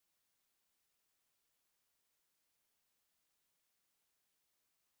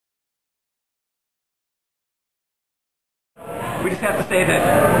we just have to say that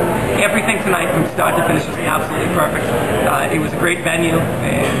everything tonight from start to finish was absolutely perfect. It was a great venue,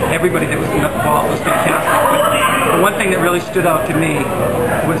 and everybody that was involved was fantastic. But the one thing that really stood out to me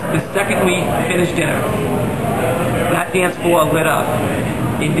was the second we finished dinner, that dance floor lit up.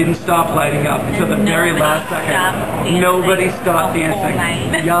 It didn't stop lighting up until the very last second. Nobody stopped dancing.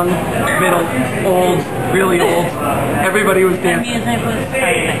 Young, middle, old, really old. Everybody was dancing. The music was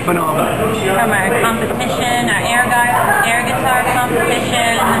perfect. Phenomenal. From our competition, our air guitar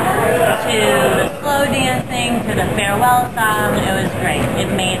competition, to the slow dancing, to the farewell song, it was great.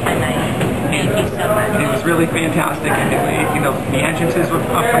 It made the night. Thank you so much. It was really fantastic, and the entrances were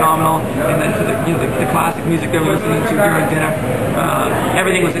phenomenal, and then to the classic music that we were listening to during dinner.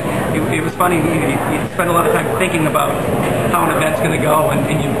 Everything was, it was funny. You spend a lot of time thinking about how an event's going to go, and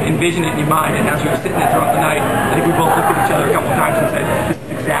you envision it in your mind. And as we were sitting there throughout the night, I think we both looked at each other a couple times and said, "This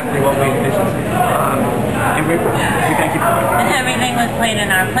is exactly what we envisioned." And we thank you for it. And everything was played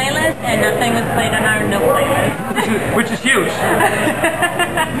in our playlist, and nothing was played in our no playlist. Which is huge.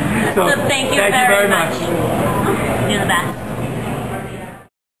 So thank you very much. You're the best.